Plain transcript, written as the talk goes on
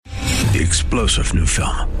The explosive new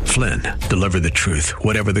film, Flynn, deliver the truth,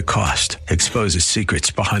 whatever the cost, exposes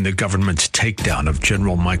secrets behind the government's takedown of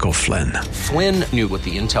General Michael Flynn. Flynn knew what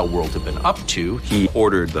the intel world had been up to. He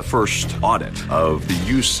ordered the first audit of the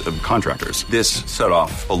use of contractors. This set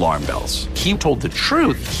off alarm bells. He told the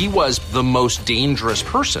truth. He was the most dangerous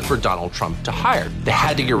person for Donald Trump to hire. They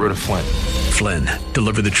had to get rid of Flynn. Flynn,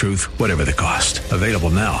 deliver the truth, whatever the cost. Available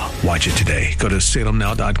now. Watch it today. Go to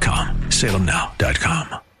salemnow.com.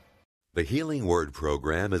 salemnow.com. The Healing Word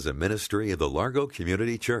program is a ministry of the Largo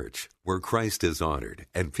Community Church, where Christ is honored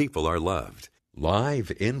and people are loved.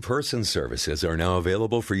 Live in-person services are now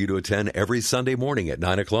available for you to attend every Sunday morning at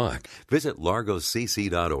 9 o'clock. Visit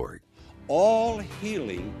largocc.org. All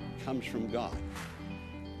healing comes from God.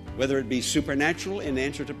 Whether it be supernatural in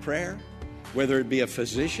answer to prayer, whether it be a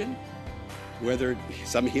physician, whether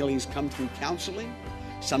some healings come through counseling,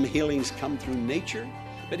 some healings come through nature,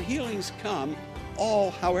 but healings come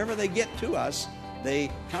all, however they get to us,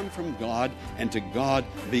 they come from God, and to God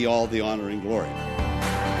be all the honor and glory.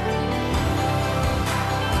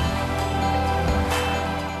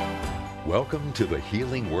 Welcome to the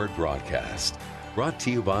Healing Word broadcast, brought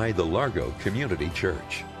to you by the Largo Community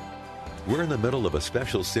Church. We're in the middle of a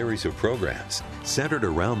special series of programs centered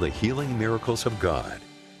around the healing miracles of God,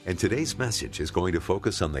 and today's message is going to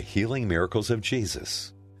focus on the healing miracles of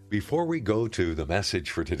Jesus. Before we go to the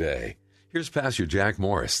message for today, here's Pastor Jack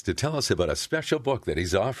Morris to tell us about a special book that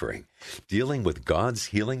he's offering, dealing with God's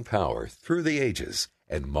healing power through the ages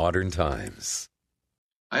and modern times.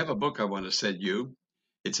 I have a book I want to send you.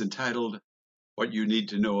 It's entitled, What You Need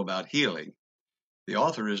to Know About Healing. The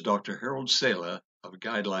author is Dr. Harold Sala of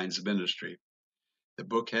Guidelines Ministry. The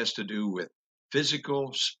book has to do with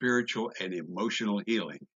physical, spiritual, and emotional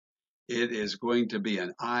healing. It is going to be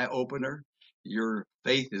an eye-opener. Your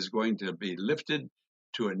faith is going to be lifted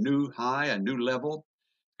to a new high, a new level.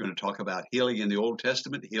 We're going to talk about healing in the Old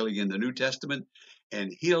Testament, healing in the New Testament,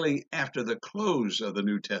 and healing after the close of the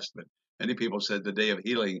New Testament. Many people said the day of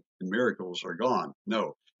healing and miracles are gone.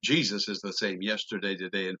 No, Jesus is the same yesterday,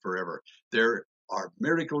 today, and forever. There are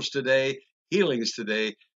miracles today, healings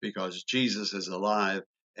today, because Jesus is alive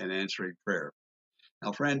and answering prayer.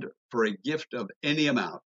 Now, friend, for a gift of any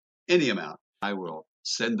amount, I will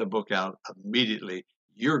send the book out immediately.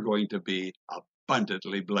 You're going to be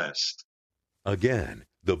abundantly blessed. Again,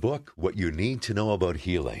 the book, What You Need to Know About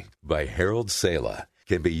Healing by Harold Sala,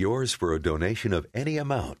 can be yours for a donation of any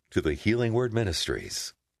amount to the Healing Word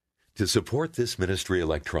Ministries. To support this ministry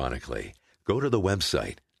electronically, go to the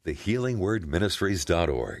website,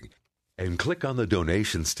 thehealingwordministries.org, and click on the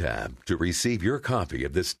Donations tab to receive your copy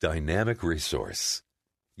of this dynamic resource.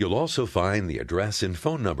 You'll also find the address and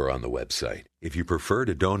phone number on the website if you prefer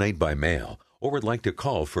to donate by mail or would like to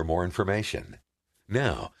call for more information.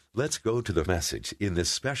 Now, let's go to the message in this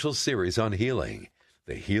special series on healing,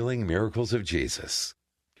 the healing miracles of Jesus.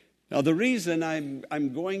 Now, the reason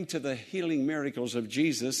I'm going to the healing miracles of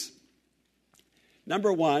Jesus,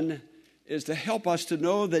 number one, is to help us to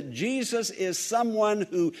know that Jesus is someone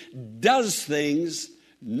who does things,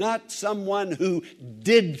 not someone who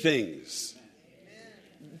did things.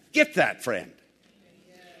 Get that, friend.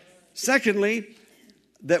 Secondly,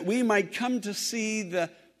 that we might come to see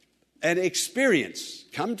and experience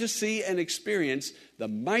the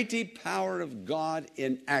mighty power of God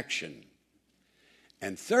in action.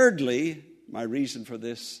 And thirdly, my reason for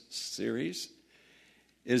this series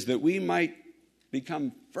is that we might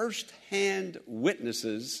become first-hand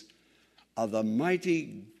witnesses of the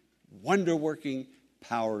mighty, wonder-working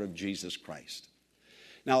power of Jesus Christ.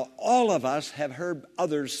 Now, all of us have heard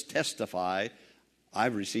others testify,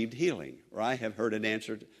 I've received healing, or I've had an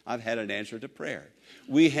answer to prayer.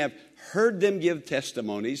 We have heard them give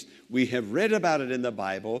testimonies. We have read about it in the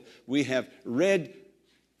Bible. We have read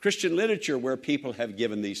Christian literature where people have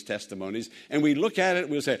given these testimonies, and we look at it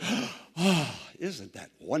and we'll say, oh, isn't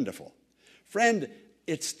that wonderful? Friend,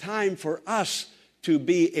 it's time for us to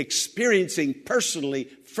be experiencing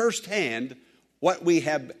personally, firsthand, what we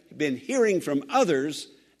have been hearing from others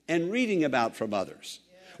and reading about from others.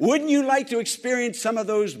 Wouldn't you like to experience some of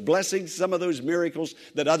those blessings, some of those miracles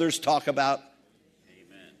that others talk about?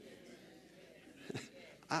 Amen.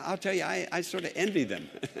 I'll tell you, I sort of envy them.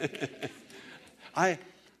 I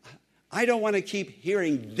don't want to keep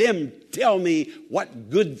hearing them tell me what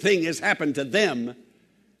good thing has happened to them.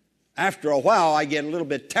 After a while, I get a little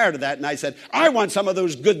bit tired of that, and I said, I want some of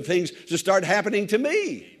those good things to start happening to me.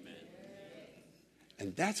 Amen.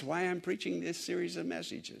 And that's why I'm preaching this series of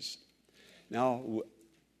messages. Now,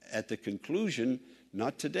 at the conclusion,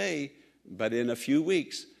 not today, but in a few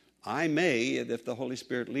weeks, I may, if the Holy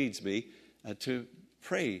Spirit leads me, to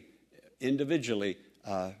pray individually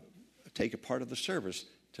take a part of the service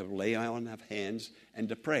to lay on of hands and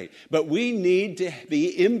to pray. But we need to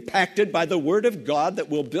be impacted by the Word of God that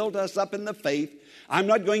will build us up in the faith. I'm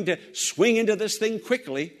not going to swing into this thing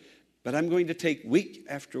quickly, but I'm going to take week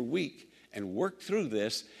after week and work through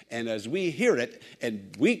this. And as we hear it,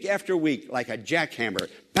 and week after week, like a jackhammer,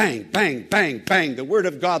 bang, bang, bang, bang, the Word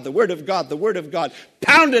of God, the Word of God, the Word of God,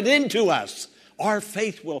 pounded into us, our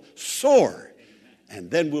faith will soar. And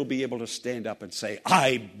then we'll be able to stand up and say,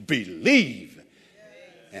 I believe.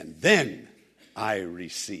 And then I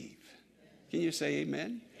receive. Can you say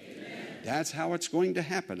amen? Amen? That's how it's going to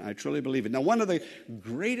happen. I truly believe it. Now, one of the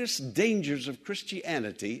greatest dangers of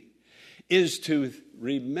Christianity is to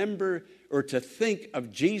remember or to think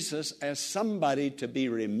of Jesus as somebody to be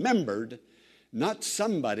remembered, not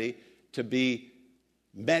somebody to be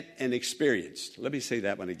met and experienced. Let me say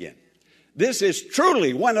that one again. This is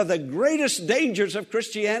truly one of the greatest dangers of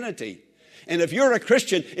Christianity. And if you're a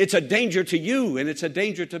Christian, it's a danger to you and it's a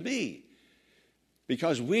danger to me.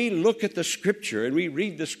 Because we look at the Scripture and we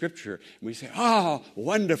read the Scripture and we say, oh,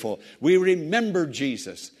 wonderful. We remember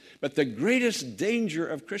Jesus. But the greatest danger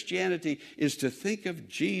of Christianity is to think of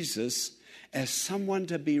Jesus as someone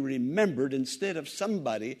to be remembered instead of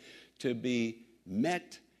somebody to be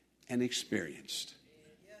met and experienced.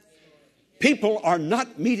 People are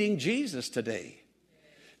not meeting Jesus today.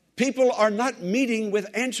 People are not meeting with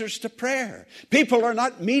answers to prayer. People are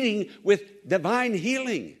not meeting with divine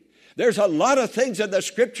healing. There's a lot of things in the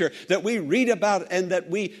Scripture that we read about and that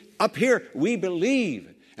we, up here, we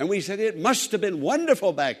believe. And we said it must have been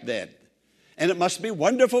wonderful back then. And it must be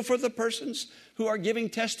wonderful for the persons who are giving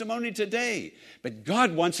testimony today. But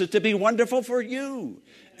God wants it to be wonderful for you.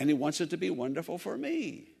 And He wants it to be wonderful for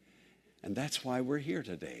me. And that's why we're here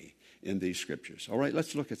today in these Scriptures. All right,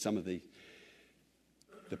 let's look at some of the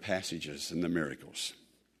passages and the miracles.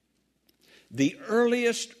 The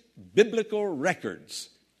earliest biblical records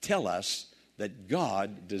tell us that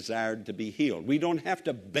God desired to be healed. We don't have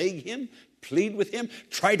to beg Him, plead with Him,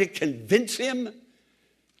 try to convince Him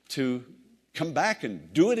to come back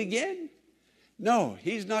and do it again. No,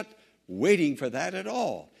 He's not waiting for that at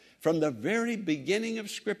all. From the very beginning of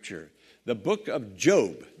Scripture, the book of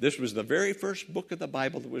Job, this was the very first book of the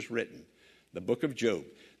Bible that was written, the book of Job.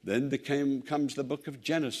 Then comes the book of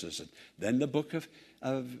Genesis, and then the book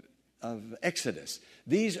of Exodus.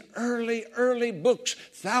 These early books,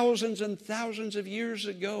 thousands and thousands of years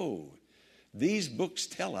ago, these books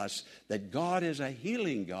tell us that God is a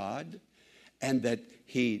healing God and that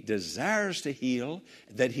He desires to heal,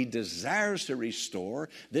 that He desires to restore.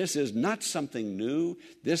 This is not something new.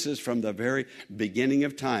 This is from the very beginning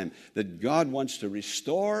of time, that God wants to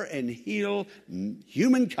restore and heal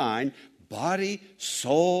humankind, body,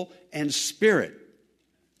 soul, and spirit.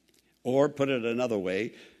 Or put it another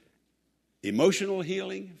way, emotional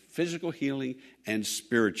healing, physical healing, and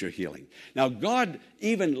spiritual healing. Now, God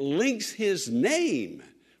even links His name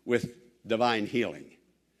with divine healing.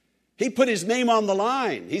 He put His name on the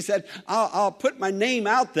line. He said, I'll put my name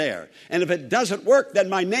out there. And if it doesn't work, then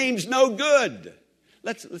my name's no good.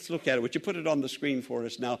 Let's look at it. Would you put it on the screen for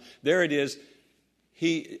us now? There it is.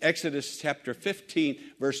 Exodus chapter 15,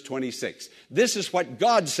 verse 26. This is what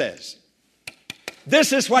God says.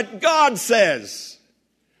 This is what God says.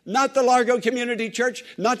 Not the Largo Community Church,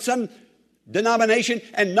 not some denomination,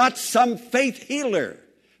 and not some faith healer,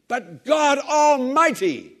 but God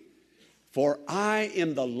Almighty. For I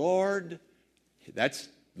am the Lord. That's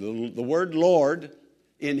the word Lord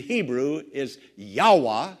in Hebrew is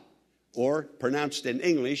Yahweh, or pronounced in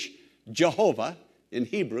English, Jehovah. In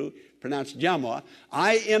Hebrew, pronounced Yahweh.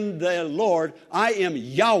 I am the Lord. I am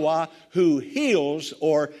Yahweh who heals,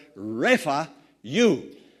 or Rapha,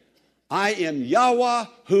 you. I am Yahweh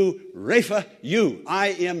who Rapha you. I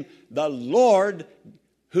am the Lord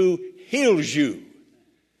who heals you.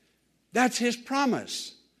 That's His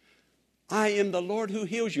promise. I am the Lord who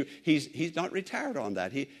heals you. He's not retired on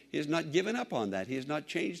that. He has not given up on that. He has not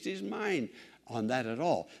changed His mind on that at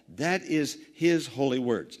all. That is His holy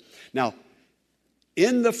words. Now,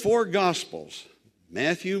 in the four Gospels,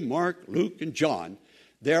 Matthew, Mark, Luke, and John,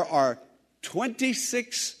 there are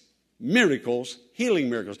 26 miracles, healing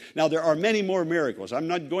miracles. Now, there are many more miracles. I'm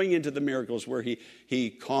not going into the miracles where he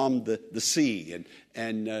calmed the sea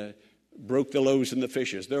and broke the loaves and the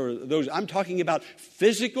fishes. There are those. I'm talking about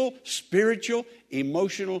physical, spiritual,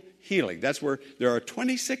 emotional healing. That's where there are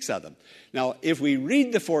 26 of them. Now, if we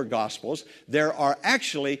read the four Gospels, there are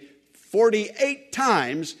actually 48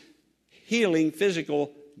 times healing,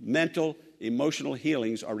 physical, mental, emotional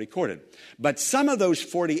healings are recorded. But some of those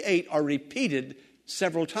 48 are repeated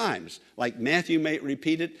several times. Like Matthew may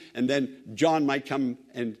repeat it, and then John might come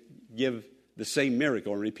and give the same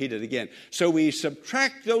miracle and repeat it again. So we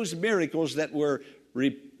subtract those miracles that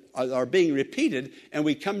are being repeated, and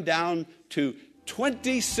we come down to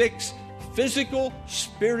 26 physical,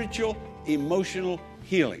 spiritual, emotional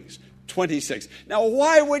healings. 26. Now,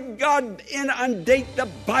 why would God inundate the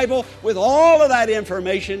Bible with all of that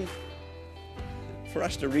information for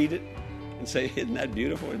us to read it and say, isn't that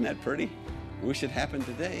beautiful? Isn't that pretty? I wish it happened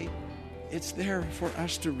today. It's there for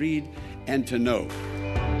us to read and to know.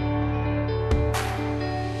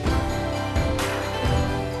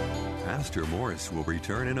 Pastor Morris will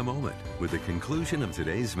return in a moment with the conclusion of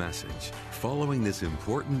today's message. Following this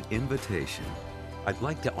important invitation, I'd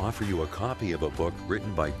like to offer you a copy of a book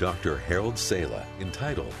written by Dr. Harold Sala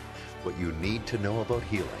entitled, What You Need to Know About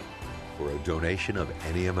Healing, for a donation of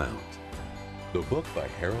any amount. The book by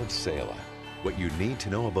Harold Sala, What You Need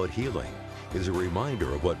to Know About Healing, is a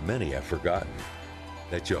reminder of what many have forgotten,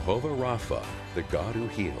 that Jehovah Rapha, the God who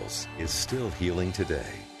heals, is still healing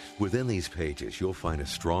today. Within these pages, you'll find a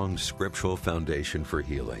strong scriptural foundation for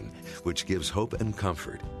healing, which gives hope and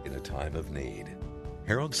comfort in a time of need.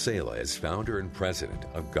 Harold Sala is founder and president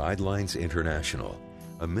of Guidelines International,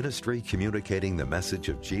 a ministry communicating the message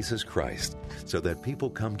of Jesus Christ so that people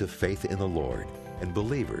come to faith in the Lord and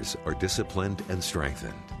believers are disciplined and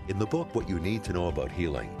strengthened. In the book, What You Need to Know About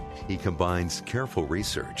Healing, he combines careful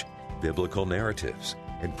research, biblical narratives,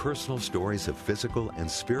 and personal stories of physical and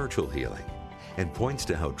spiritual healing, and points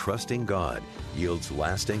to how trusting God yields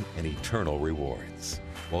lasting and eternal rewards.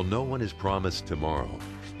 While no one is promised tomorrow,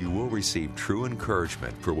 you will receive true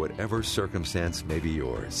encouragement for whatever circumstance may be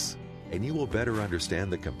yours, and you will better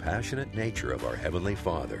understand the compassionate nature of our Heavenly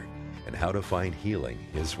Father and how to find healing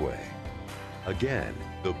His way. Again,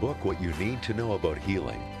 the book What You Need to Know About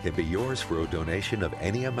Healing can be yours for a donation of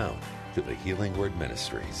any amount to the Healing Word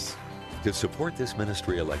Ministries. To support this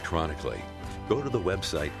ministry electronically, go to the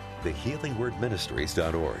website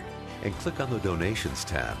thehealingwordministries.org and click on the Donations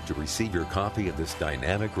tab to receive your copy of this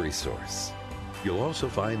dynamic resource. You'll also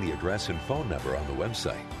find the address and phone number on the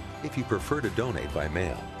website if you prefer to donate by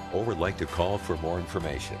mail or would like to call for more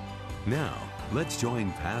information. Now, let's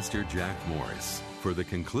join Pastor Jack Morris for the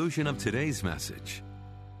conclusion of today's message.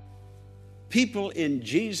 People in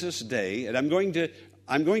Jesus' day, and I'm going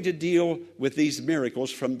to deal with these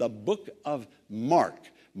miracles from the book of Mark.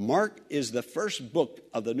 Mark is the first book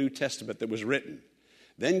of the New Testament that was written.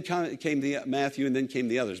 Then came the Matthew, and then came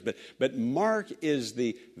the others. But Mark is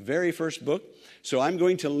the very first book. So I'm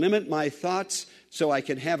going to limit my thoughts so I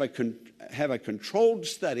can have a controlled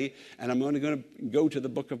study, and I'm going to go to the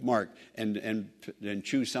book of Mark and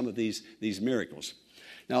choose some of these miracles.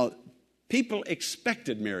 Now, people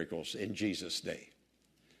expected miracles in Jesus' day.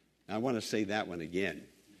 I want to say that one again.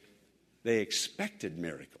 They expected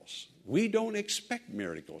miracles. We don't expect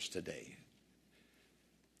miracles today.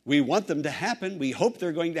 We want them to happen. We hope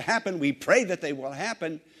they're going to happen. We pray that they will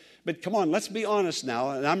happen. But come on, let's be honest now.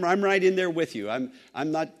 And I'm right in there with you. I'm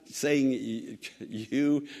not saying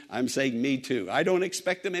you. I'm saying me too. I don't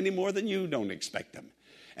expect them any more than you don't expect them.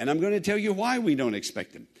 And I'm going to tell you why we don't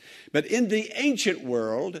expect them. But in the ancient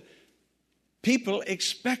world, people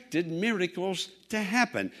expected miracles to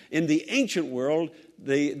happen. In the ancient world,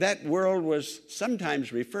 that world was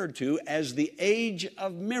sometimes referred to as the age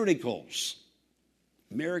of miracles.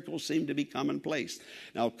 Miracles seem to be commonplace.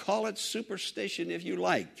 Now, call it superstition if you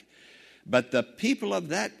like. But the people of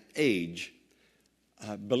that age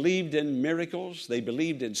believed in miracles. They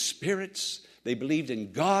believed in spirits. They believed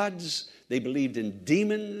in gods. They believed in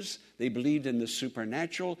demons. They believed in the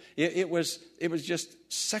supernatural. It was just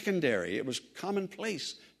secondary. It was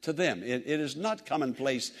commonplace to them. It is not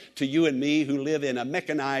commonplace to you and me who live in a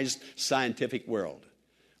mechanized scientific world.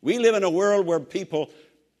 We live in a world where people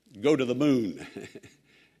go to the moon.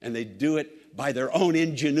 And they do it by their own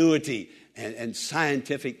ingenuity and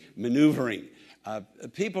scientific maneuvering.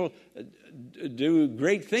 People do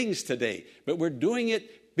great things today, but we're doing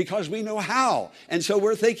it because we know how. And so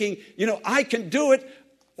we're thinking, I can do it.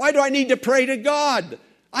 Why do I need to pray to God?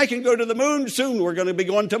 I can go to the moon soon. We're going to be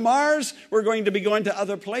going to Mars. We're going to be going to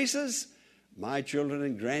other places. My children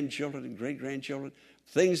and grandchildren and great-grandchildren,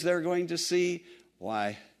 things they're going to see,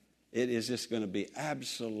 why, it is just going to be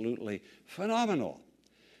absolutely phenomenal.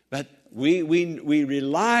 But we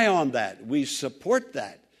rely on that. We support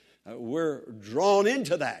that. We're drawn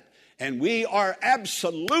into that. And we are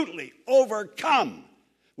absolutely overcome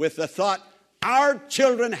with the thought, our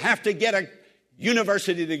children have to get a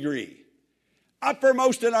university degree.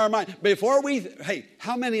 Uppermost in our mind.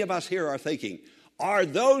 How many of us here are thinking, are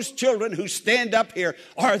those children who stand up here,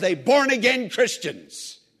 are they born-again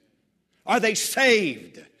Christians? Are they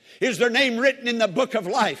saved? Is their name written in the book of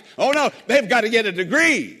life? Oh, no, they've got to get a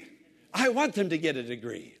degree. I want them to get a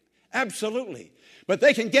degree. Absolutely. But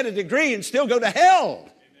they can get a degree and still go to hell.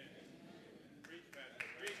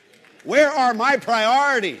 Where are my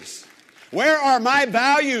priorities? Where are my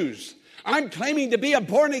values? I'm claiming to be a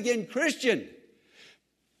born-again Christian.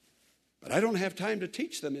 But I don't have time to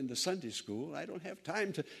teach them in the Sunday school. I don't have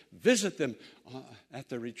time to visit them at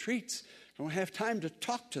the retreats. I don't have time to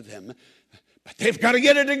talk to them. But they've got to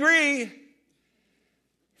get a degree.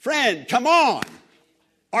 Friend, come on.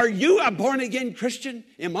 Are you a born-again Christian?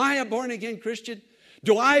 Am I a born-again Christian?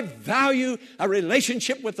 Do I value a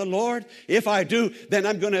relationship with the Lord? If I do, then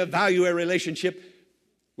I'm going to value a relationship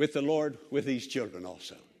with the Lord with these children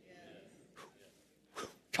also.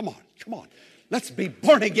 Come on, come on. Let's be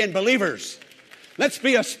born-again believers. Let's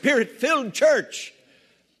be a Spirit-filled church.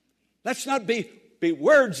 Let's not be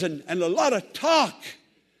words and a lot of talk.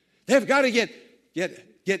 They've got to get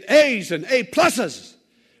A's and A pluses.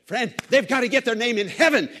 Friend, they've got to get their name in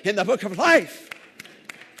heaven in the book of life.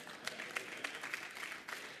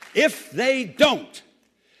 If they don't,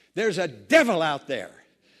 there's a devil out there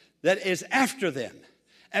that is after them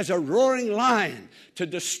as a roaring lion to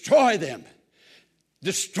destroy them.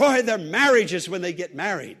 Destroy their marriages when they get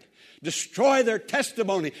married. Destroy their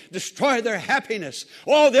testimony. Destroy their happiness.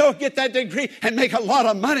 Oh, they'll get that degree and make a lot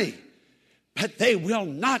of money. But they will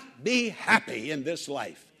not be happy in this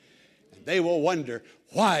life. And they will wonder,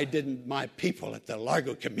 why didn't my people at the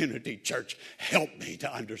Largo Community Church help me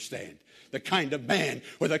to understand the kind of man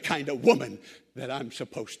or the kind of woman that I'm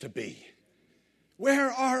supposed to be?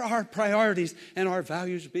 Where are our priorities and our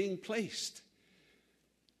values being placed?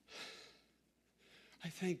 I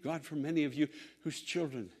thank God for many of you whose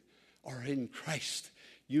children are in Christ.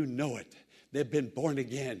 You know it. They've been born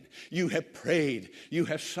again. You have prayed. You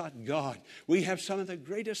have sought God. We have some of the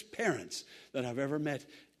greatest parents that I've ever met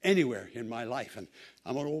anywhere in my life. And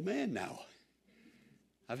I'm an old man now.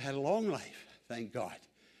 I've had a long life, thank God.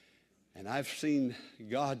 And I've seen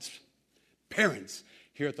God's parents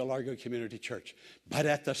here at the Largo Community Church. But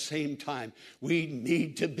at the same time, we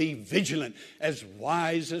need to be vigilant, as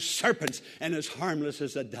wise as serpents and as harmless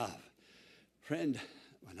as a dove. Friend,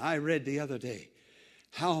 when I read the other day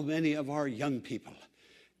how many of our young people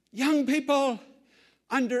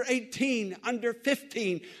under 18, under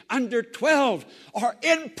 15, under 12 are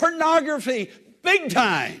in pornography big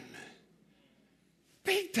time.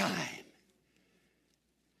 Big time.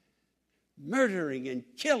 Murdering and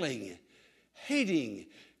killing, hating,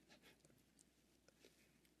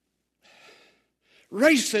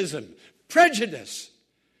 racism, prejudice.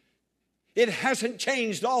 It hasn't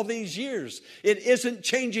changed all these years. It isn't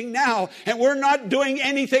changing now. And we're not doing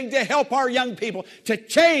anything to help our young people to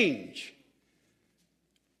change.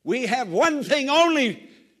 We have one thing only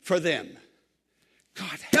for them.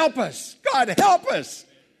 God help us. God help us.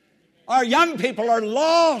 Our young people are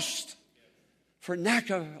lost for lack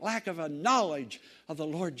of a knowledge of the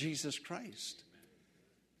Lord Jesus Christ.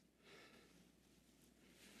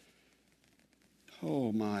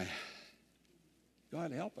 Oh my.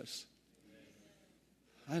 God help us.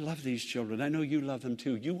 I love these children. I know you love them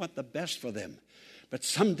too. You want the best for them. But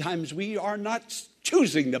sometimes we are not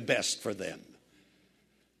choosing the best for them.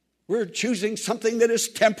 We're choosing something that is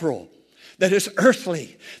temporal, that is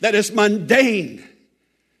earthly, that is mundane,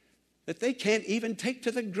 that they can't even take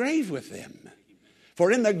to the grave with them. For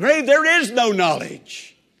in the grave there is no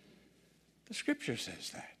knowledge. The Scripture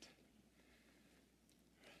says that.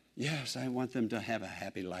 Yes, I want them to have a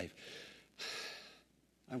happy life.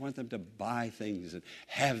 I want them to buy things and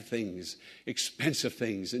have things, expensive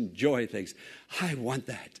things, enjoy things. I want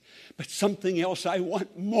that. But something else I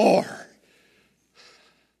want more.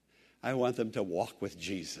 I want them to walk with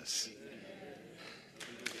Jesus.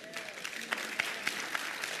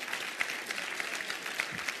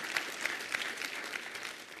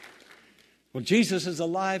 Well, Jesus is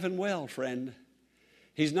alive and well, friend.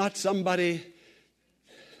 He's not somebody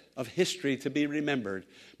of history to be remembered,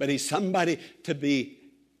 but he's somebody to be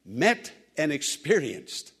met and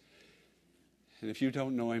experienced. And if you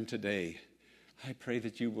don't know him today, I pray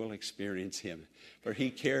that you will experience him, for he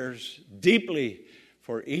cares deeply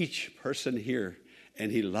for each person here,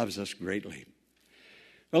 and he loves us greatly.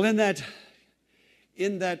 Well, in that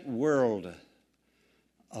world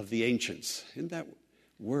of the ancients, in that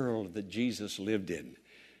world that Jesus lived in,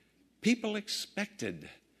 people expected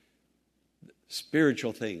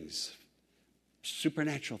spiritual things,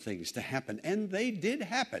 supernatural things to happen, and they did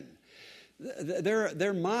happen.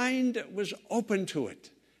 Their mind was open to it.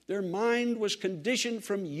 Their mind was conditioned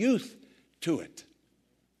from youth to it.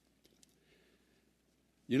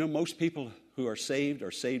 You know, most people who are saved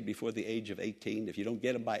before the age of 18. If you don't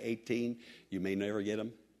get them by 18, you may never get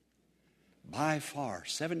them. by far,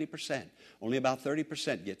 70%. Only about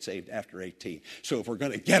 30% get saved after 18. So if we're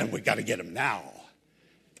going to get them, we've got to get them now.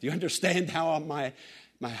 Do you understand how my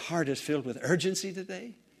heart is filled with urgency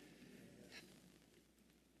today?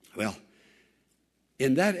 Well,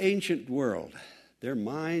 in that ancient world, their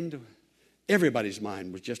mind, everybody's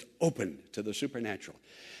mind was just open to the supernatural.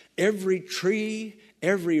 Every tree,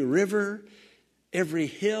 every river, every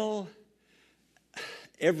hill,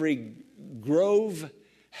 every grove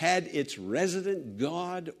had its resident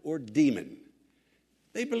god or demon.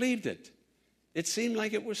 They believed it. It seemed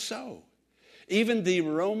like it was so. Even the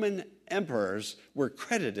Roman emperors were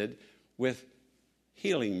credited with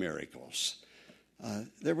healing miracles.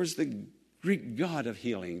 There was the Greek god of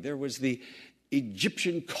healing. There was the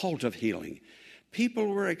Egyptian cult of healing. People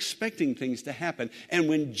were expecting things to happen. And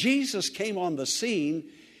when Jesus came on the scene,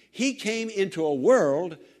 he came into a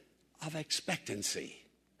world of expectancy.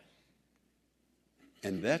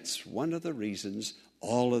 And that's one of the reasons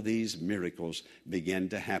all of these miracles began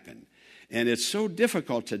to happen. And it's so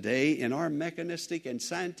difficult today in our mechanistic and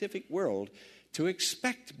scientific world to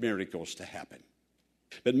expect miracles to happen.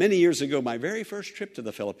 But many years ago, my very first trip to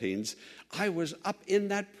the Philippines, I was up in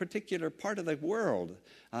that particular part of the world,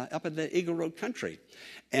 up in the Eagle Road country.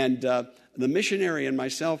 And the missionary and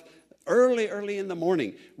myself, early in the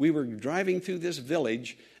morning, we were driving through this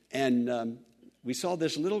village, and we saw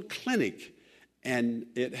this little clinic, and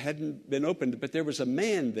it hadn't been opened, but there was a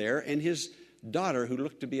man there and his daughter who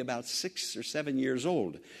looked to be about 6 or 7 years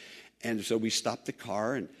old. And so we stopped the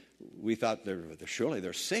car, and we thought surely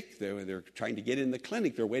they're sick. They're trying to get in the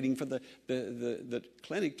clinic. They're waiting for the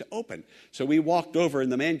clinic to open. So we walked over,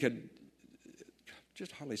 and the man could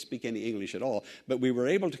just hardly speak any English at all. But we were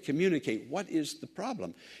able to communicate, what is the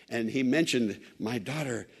problem? And he mentioned, my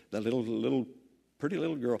daughter, the pretty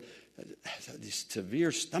little girl, these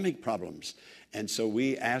severe stomach problems. And so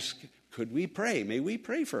we asked, could we pray? May we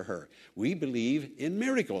pray for her? We believe in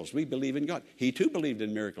miracles. We believe in God. He too believed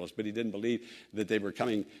in miracles, but he didn't believe that they were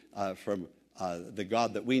coming from the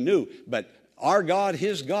God that we knew. But our God,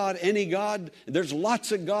 his God, any God, there's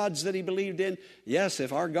lots of gods that he believed in. Yes,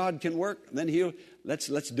 if our God can work, then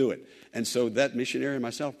let's do it. And so that missionary and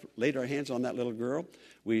myself laid our hands on that little girl.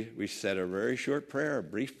 We said a very short prayer, a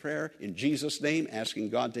brief prayer in Jesus' name, asking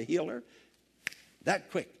God to heal her.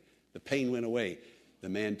 That quick, the pain went away. The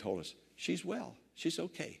man told us, she's well. She's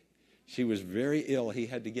okay. She was very ill. He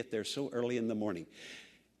had to get there so early in the morning.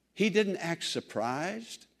 He didn't act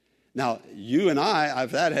surprised. Now, you and I,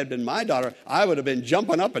 if that had been my daughter, I would have been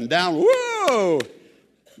jumping up and down. Whoa!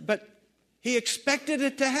 But he expected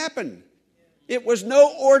it to happen. It was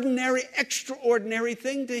no ordinary, extraordinary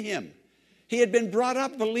thing to him. He had been brought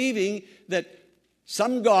up believing that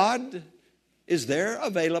some God is there,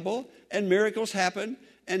 available, and miracles happen,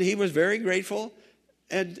 and he was very grateful.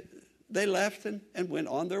 And they left and went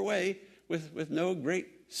on their way with no great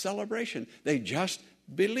celebration. They just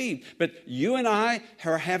believed. But you and I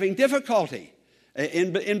are having difficulty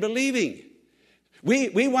in believing.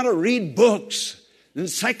 We want to read books,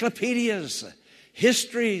 encyclopedias,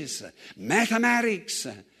 histories, mathematics.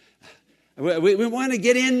 We want to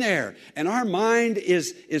get in there. And our mind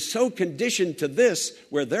is so conditioned to this,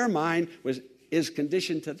 where their mind is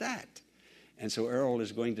conditioned to that. And so Earl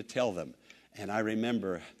is going to tell them. And I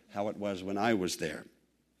remember how it was when I was there.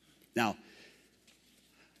 Now,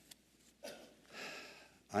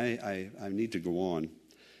 I need to go on.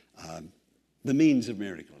 The means of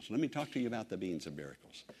miracles. Let me talk to you about the means of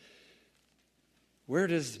miracles. Where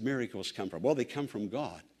does miracles come from? Well, they come from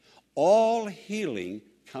God. All healing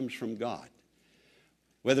comes from God.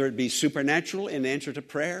 Whether it be supernatural in answer to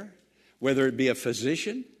prayer, whether it be a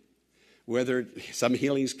physician, whether some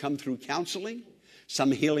healings come through counseling,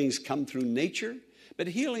 some healings come through nature, but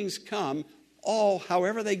healings come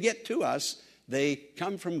however they get to us, they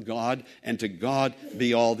come from God, and to God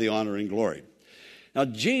be all the honor and glory. Now,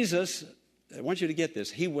 Jesus, I want you to get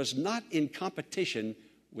this, he was not in competition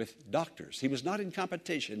with doctors. He was not in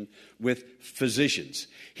competition with physicians.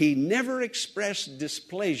 He never expressed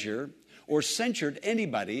displeasure or censured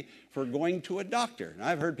anybody for going to a doctor. And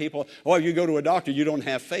I've heard people, if you go to a doctor, you don't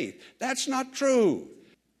have faith. That's not true.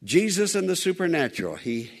 Jesus and the supernatural,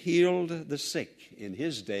 he healed the sick in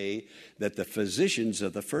his day that the physicians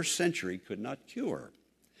of the first century could not cure.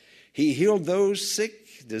 He healed those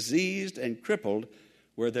sick, diseased, and crippled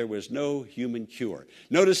where there was no human cure.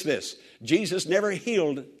 Notice this, Jesus never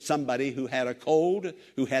healed somebody who had a cold,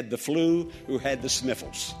 who had the flu, who had the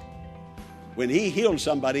sniffles. When he healed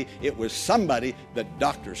somebody, it was somebody that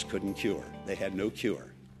doctors couldn't cure. They had no cure.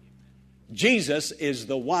 Jesus is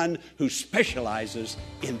the one who specializes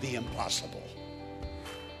in the impossible.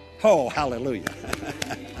 Oh, hallelujah.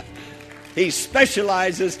 He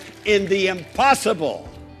specializes in the impossible.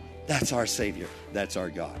 That's our Savior. That's our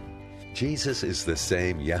God. Jesus is the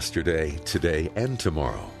same yesterday, today, and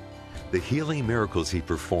tomorrow. The healing miracles he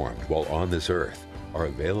performed while on this earth are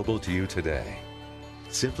available to you today.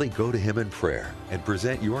 Simply go to him in prayer and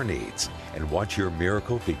present your needs and watch your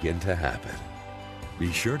miracle begin to happen.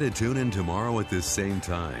 Be sure to tune in tomorrow at this same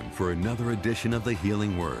time for another edition of the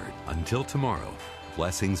Healing Word. Until tomorrow,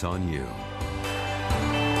 blessings on you.